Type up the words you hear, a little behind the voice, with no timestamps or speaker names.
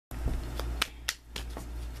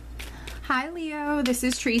Hi Leo, this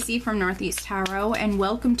is Tracy from Northeast Tarot and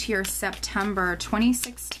welcome to your September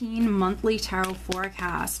 2016 monthly tarot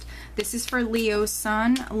forecast. This is for Leo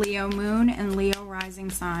Sun, Leo Moon, and Leo Rising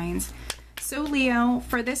signs. So Leo,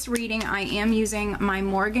 for this reading I am using my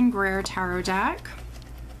Morgan Greer tarot deck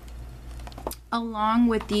along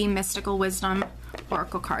with the Mystical Wisdom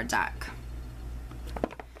Oracle card deck.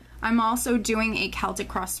 I'm also doing a Celtic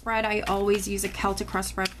cross spread. I always use a Celtic cross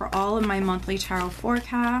spread for all of my monthly tarot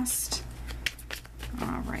forecast.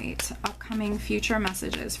 All right, upcoming future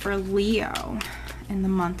messages for Leo in the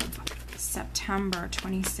month of September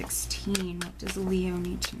 2016. What does Leo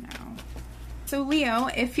need to know? So Leo,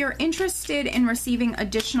 if you're interested in receiving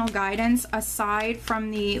additional guidance aside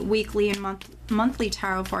from the weekly and monthly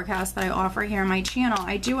tarot forecast that I offer here on my channel,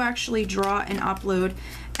 I do actually draw and upload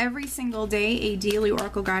every single day a daily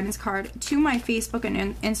oracle guidance card to my Facebook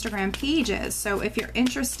and Instagram pages. So if you're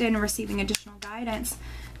interested in receiving additional guidance,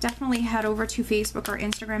 definitely head over to Facebook or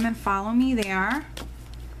Instagram and follow me there.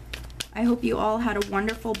 I hope you all had a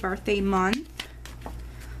wonderful birthday month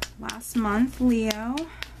last month, Leo.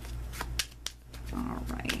 All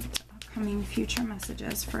right, upcoming future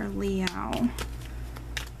messages for Leo,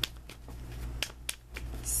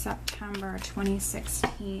 September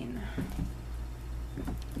 2016.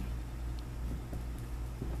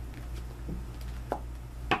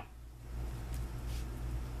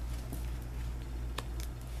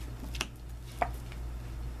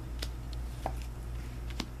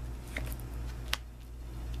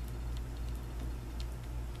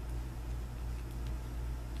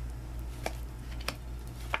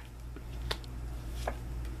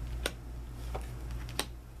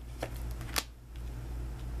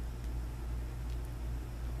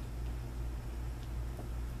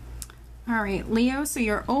 All right, Leo, so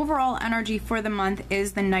your overall energy for the month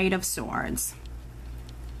is the Knight of Swords.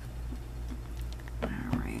 All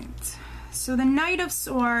right, so the Knight of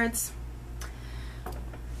Swords,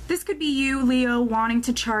 this could be you, Leo, wanting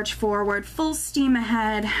to charge forward, full steam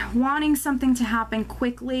ahead, wanting something to happen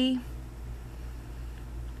quickly.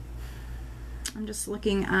 I'm just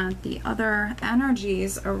looking at the other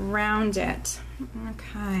energies around it.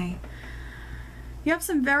 Okay. You have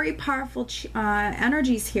some very powerful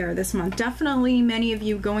energies here this month. Definitely many of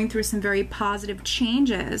you going through some very positive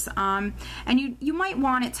changes. And you might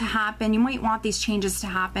want it to happen. You might want these changes to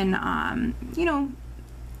happen, you know,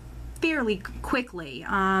 fairly quickly. You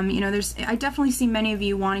know, I definitely see many of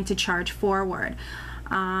you wanting to charge forward.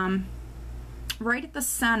 Right at the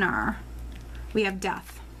center, we have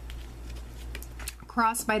Death,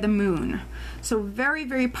 crossed by the Moon. So very,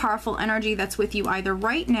 very powerful energy that's with you either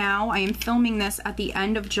right now. I am filming this at the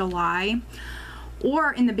end of July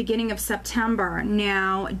or in the beginning of September.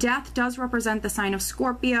 Now, Death does represent the sign of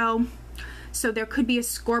Scorpio. So there could be a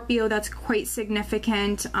Scorpio that's quite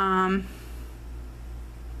significant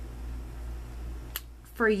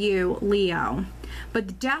for you, Leo.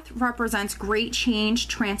 But Death represents great change,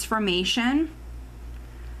 transformation.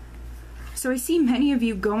 So I see many of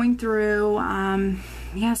you going through,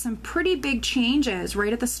 yeah, some pretty big changes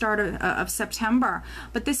right at the start of September.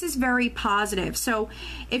 But this is very positive. So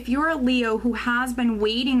if you're a Leo who has been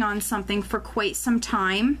waiting on something for quite some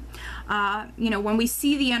time, you know, when we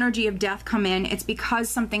see the energy of Death come in, it's because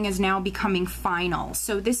something is now becoming final.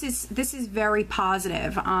 So this is very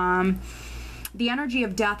positive. The energy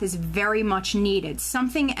of Death is very much needed.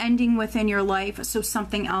 Something ending within your life so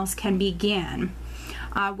something else can begin.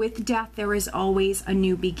 With Death, there is always a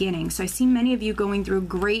new beginning. So I see many of you going through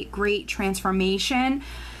great, great transformation.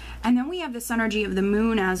 And then we have this energy of the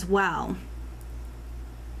Moon as well.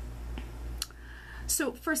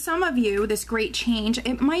 So for some of you, this great change,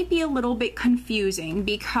 it might be a little bit confusing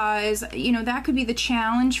because, you know, that could be the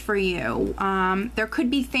challenge for you. There could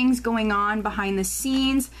be things going on behind the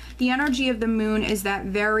scenes. The energy of the Moon is that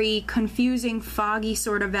very confusing, foggy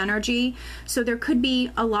sort of energy. So there could be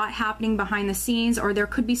a lot happening behind the scenes, or there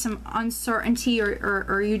could be some uncertainty,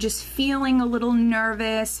 or you just feeling a little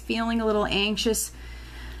nervous, feeling a little anxious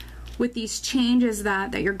with these changes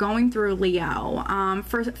that you're going through, Leo.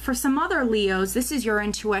 For some other Leos, this is your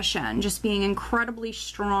intuition, just being incredibly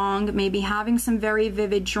strong, maybe having some very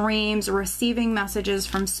vivid dreams, receiving messages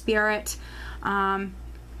from Spirit. More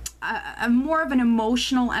of an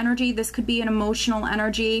emotional energy. This could be an emotional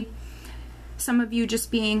energy. Some of you just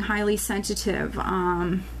being highly sensitive.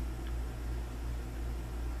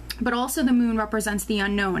 But also the Moon represents the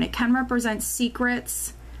unknown. It can represent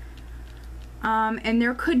secrets. And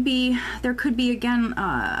there could be again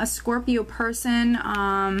a Scorpio person,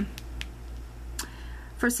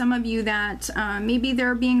 for some of you that maybe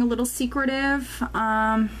they're being a little secretive.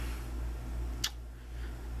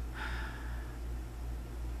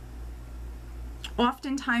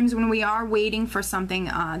 oftentimes when we are waiting for something,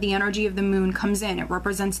 the energy of the moon comes in. It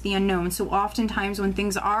represents the unknown. So oftentimes when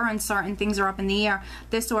things are uncertain, things are up in the air,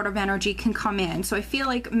 this sort of energy can come in. So I feel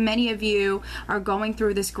like many of you are going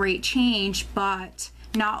through this great change, but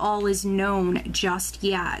not all is known just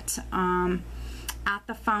yet. At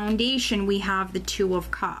the foundation, we have the Two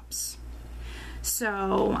of Cups.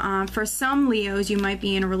 So for some Leos, you might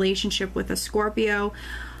be in a relationship with a Scorpio,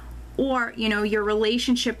 or, you know, your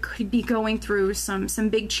relationship could be going through some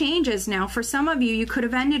big changes now. For some of you, you could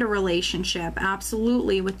have ended a relationship,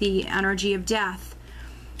 absolutely, with the energy of death.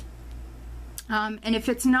 And if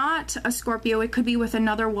it's not a Scorpio, it could be with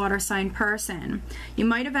another water sign person. You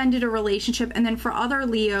might have ended a relationship, and then for other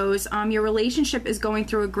Leos, your relationship is going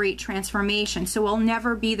through a great transformation, so it'll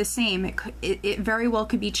never be the same. It very well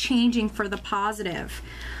could be changing for the positive.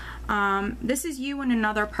 This is you and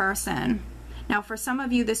another person. Now, for some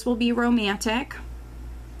of you, this will be romantic.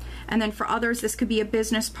 And then for others, this could be a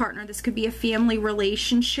business partner. This could be a family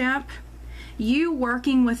relationship. You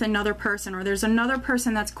working with another person, or there's another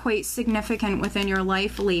person that's quite significant within your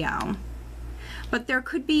life, Leo. But there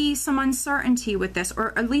could be some uncertainty with this,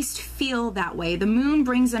 or at least feel that way. The moon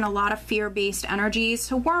brings in a lot of fear-based energies,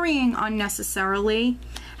 so worrying unnecessarily,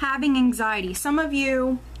 having anxiety. Some of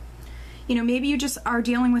you, you know, maybe you just are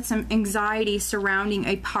dealing with some anxiety surrounding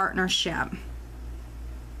a partnership.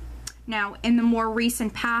 Now, in the more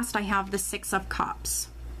recent past, I have the Six of Cups.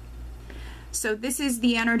 So this is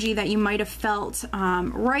the energy that you might have felt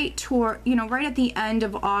right at the end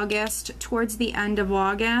of August, towards the end of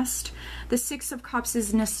August. The Six of Cups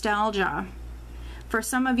is nostalgia. For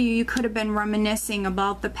some of you, you could have been reminiscing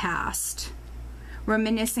about the past,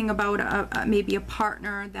 reminiscing about maybe a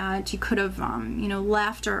partner that you could have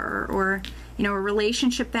left, or a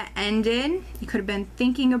relationship that ended. You could have been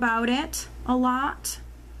thinking about it a lot.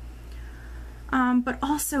 But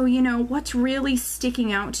also, what's really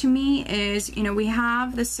sticking out to me is, we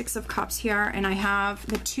have the Six of Cups here, and I have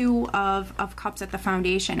the Two of Cups at the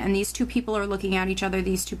foundation. And these two people are looking at each other.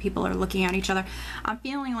 These two people are looking at each other. I'm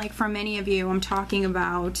feeling like for many of you, I'm talking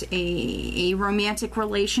about a romantic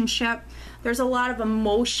relationship. There's a lot of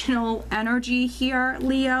emotional energy here,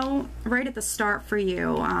 Leo, right at the start for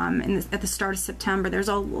you, at the start of September. There's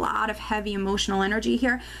a lot of heavy emotional energy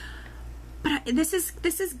here. But this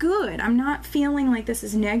is good. I'm not feeling like this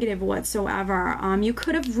is negative whatsoever. You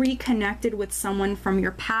could have reconnected with someone from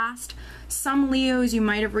your past. Some Leos, you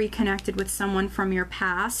might have reconnected with someone from your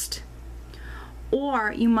past,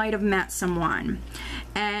 or you might have met someone.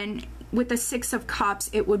 And with the Six of Cups,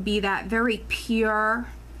 it would be that very pure,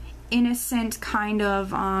 innocent kind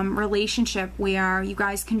of relationship where you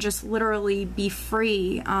guys can just literally be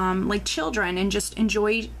free, like children, and just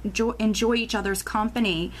enjoy each other's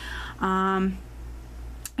company, and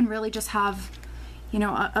really just have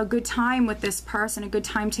a good time with this person, a good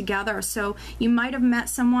time together. So you might have met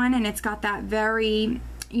someone and it's got that very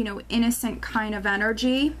innocent kind of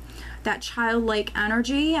energy, that childlike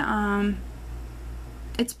energy.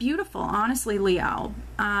 It's beautiful, honestly, Leo.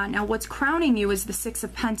 Now, what's crowning you is the Six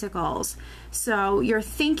of Pentacles. So you're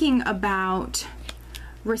thinking about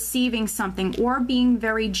receiving something or being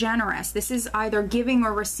very generous. This is either giving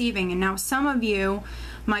or receiving. And now some of you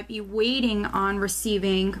might be waiting on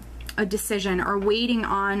receiving a decision, or waiting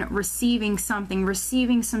on receiving something,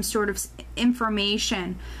 receiving some sort of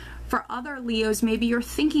information. For other Leos, maybe you're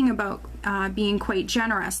thinking about being quite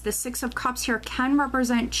generous. The Six of Cups here can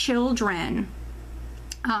represent children.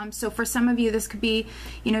 So for some of you, this could be,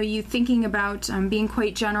 you thinking about being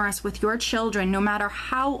quite generous with your children, no matter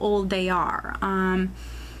how old they are.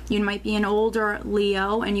 You might be an older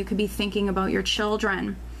Leo, and you could be thinking about your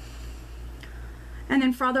children. And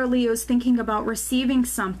then for other Leos, thinking about receiving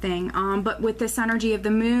something, but with this energy of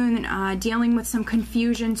the moon, dealing with some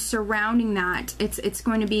confusion surrounding that. It's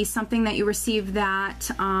going to be something that you receive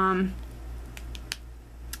that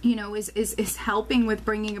is helping with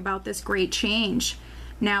bringing about this great change.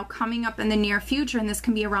 Now, coming up in the near future, and this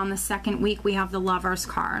can be around the second week, we have the Lovers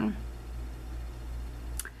card.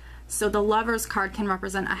 So the Lovers card can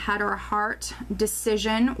represent a head or a heart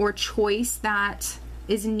decision or choice that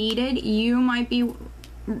is needed. You might be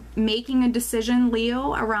making a decision,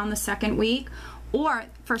 Leo, around the second week, or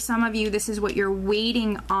for some of you, this is what you're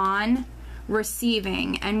waiting on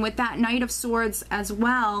receiving. And with that Knight of Swords as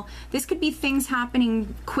well, this could be things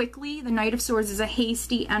happening quickly. The Knight of Swords is a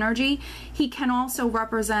hasty energy. He can also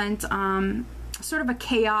represent sort of a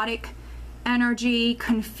chaotic energy,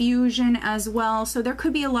 confusion as well. So there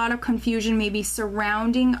could be a lot of confusion maybe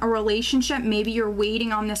surrounding a relationship. Maybe you're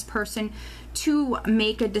waiting on this person to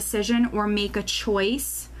make a decision or make a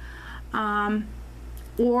choice.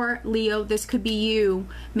 Or Leo, this could be you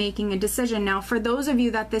making a decision. Now, for those of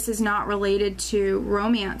you that this is not related to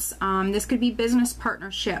romance, this could be business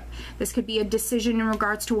partnership. This could be a decision in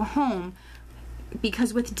regards to a home.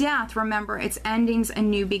 Because with death, remember, it's endings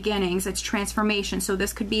and new beginnings. It's transformation. So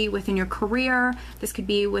this could be within your career. This could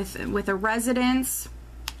be with a residence.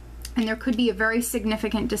 And there could be a very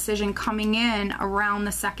significant decision coming in around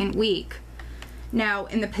the second week. Now,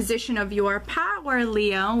 in the position of your power,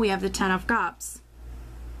 Leo, we have the Ten of Cups.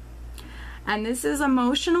 And this is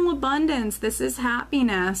emotional abundance. This is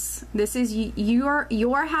happiness. This is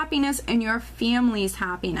your happiness and your family's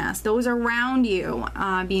happiness. Those around you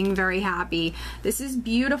being very happy. This is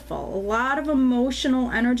beautiful. A lot of emotional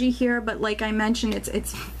energy here, but like I mentioned,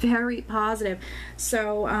 it's very positive.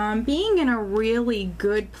 So being in a really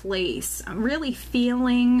good place, really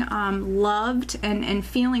feeling loved and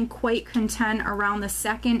feeling quite content around the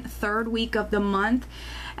second, third week of the month.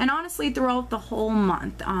 And honestly, throughout the whole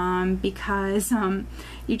month, because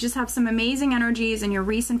you just have some amazing energies in your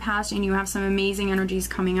recent past, and you have some amazing energies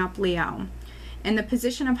coming up, Leo. And the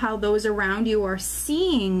position of how those around you are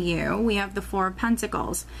seeing you, we have the Four of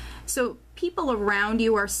Pentacles. So people around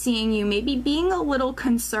you are seeing you maybe being a little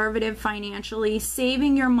conservative financially,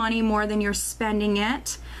 saving your money more than you're spending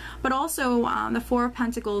it. But also the Four of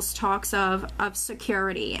Pentacles talks of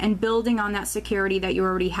security and building on that security that you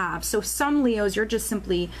already have. So some Leos, you're just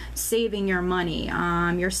simply saving your money.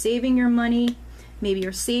 You're saving your money. Maybe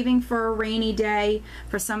you're saving for a rainy day.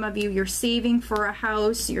 For some of you, you're saving for a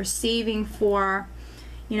house. You're saving for,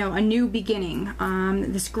 you know, a new beginning.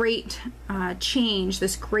 This great change,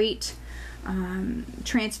 this great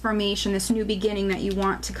transformation, this new beginning that you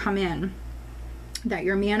want to come in, that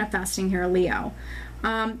you're manifesting here, Leo.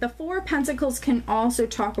 The Four of Pentacles can also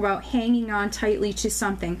talk about hanging on tightly to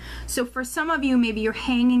something. So for some of you, maybe you're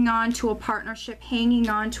hanging on to a partnership, hanging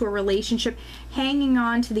on to a relationship, hanging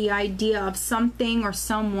on to the idea of something or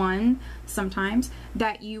someone sometimes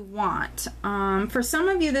that you want. For some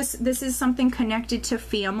of you, this is something connected to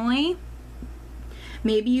family.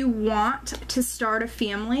 Maybe you want to start a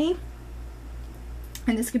family.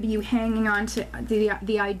 And this could be you hanging on to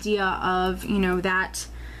the idea of, you know, that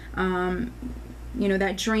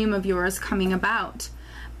that dream of yours coming about.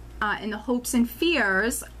 In the hopes and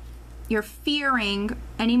fears, you're fearing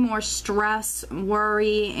any more stress,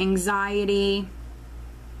 worry, anxiety.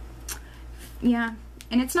 Yeah,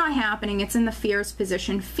 and it's not happening. It's in the fears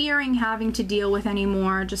position. Fearing having to deal with any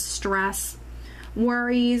more just stress,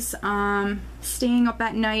 worries, staying up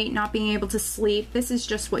at night, not being able to sleep. This is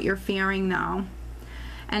just what you're fearing though.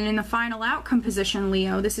 And in the final outcome position,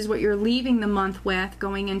 Leo, this is what you're leaving the month with,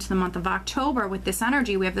 going into the month of October with this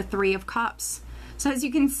energy. We have the Three of Cups. So as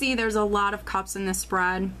you can see, there's a lot of cups in this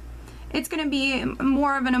spread. It's going to be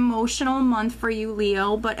more of an emotional month for you,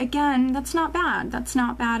 Leo. But again, that's not bad. That's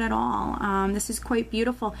not bad at all. This is quite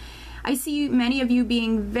beautiful. I see many of you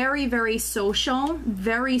being very, very social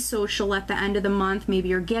at the end of the month. Maybe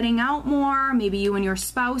you're getting out more. Maybe you and your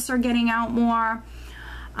spouse are getting out more.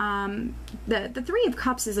 The Three of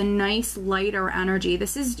Cups is a nice lighter energy.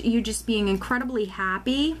 This is you just being incredibly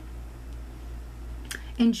happy,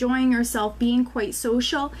 enjoying yourself, being quite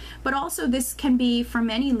social, but also this can be for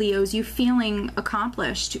many Leos you feeling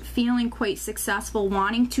accomplished, feeling quite successful,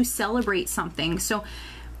 wanting to celebrate something. So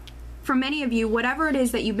for many of you, whatever it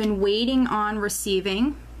is that you've been waiting on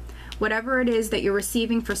receiving, whatever it is that you're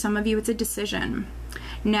receiving, for some of you it's a decision.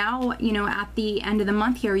 Now, you know, at the end of the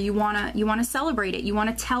month here, you wanna celebrate it. You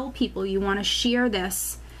want to tell people. You want to share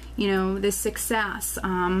this, you know, this success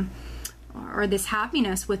or this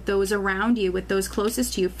happiness with those around you, with those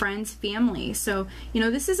closest to you, friends, family. So, you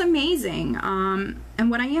know, this is amazing.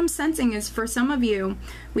 And what I am sensing is for some of you,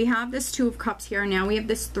 we have this Two of Cups here. Now we have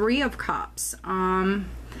this Three of Cups.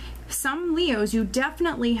 Some Leos, you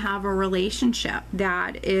definitely have a relationship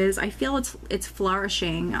that is, I feel it's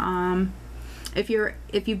flourishing. If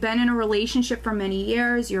you've been in a relationship for many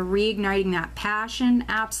years, you're reigniting that passion,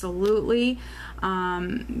 absolutely.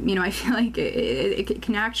 You know, I feel like it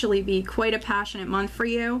can actually be quite a passionate month for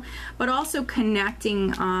you, but also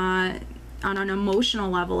connecting on an emotional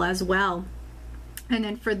level as well. And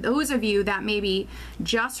then for those of you that maybe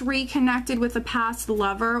just reconnected with a past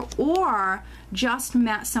lover or just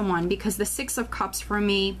met someone, because the Six of Cups for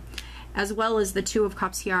me, as well as the Two of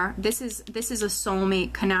Cups here, this is a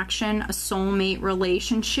soulmate connection, a soulmate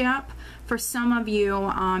relationship. For some of you,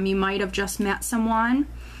 you might have just met someone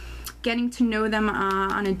getting to know them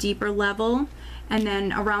on a deeper level. And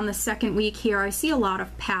then around the second week here, I see a lot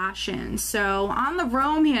of passion. So on the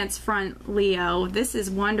romance front, Leo, this is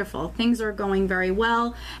wonderful. Things are going very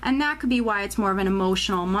well. And that could be why it's more of an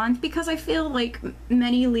emotional month, because I feel like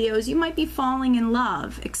many Leos, you might be falling in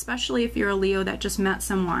love, especially if you're a Leo that just met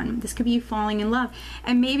someone. This could be you falling in love.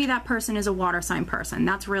 And maybe that person is a water sign person.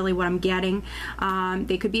 That's really what I'm getting.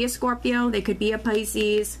 They could be a Scorpio. They could be a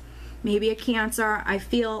Pisces, maybe a Cancer. I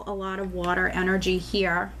feel a lot of water energy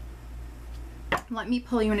here. Let me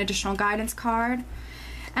pull you an additional guidance card.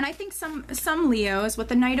 And I think some Leos with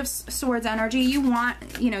the Knight of Swords energy, you want,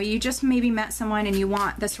 you just maybe met someone and you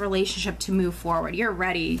want this relationship to move forward. You're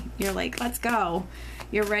ready. You're like, let's go.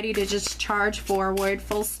 You're ready to just charge forward,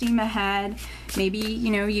 full steam ahead. Maybe,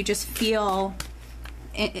 you just feel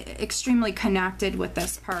extremely connected with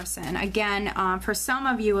this person. Again, for some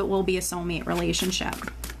of you, it will be a soulmate relationship.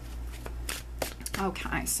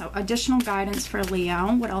 Okay, so additional guidance for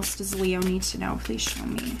Leo. What else does Leo need to know? Please show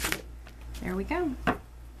me. There we go.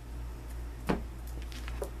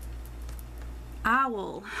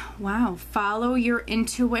 Owl. Wow, follow your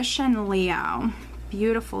intuition, Leo.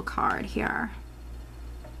 Beautiful card here.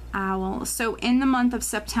 Owl. So in the month of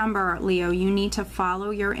September, Leo, you need to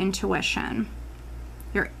follow your intuition.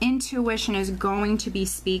 Your intuition is going to be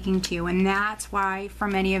speaking to you, and that's why for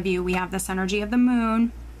many of you, we have this energy of the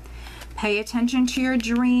moon. Pay attention to your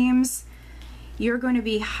dreams. You're going to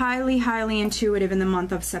be highly, highly intuitive in the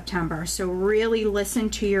month of September. So really listen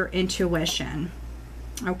to your intuition.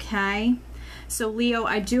 Okay? So Leo,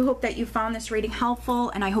 I do hope that you found this reading helpful,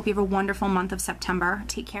 and I hope you have a wonderful month of September.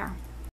 Take care.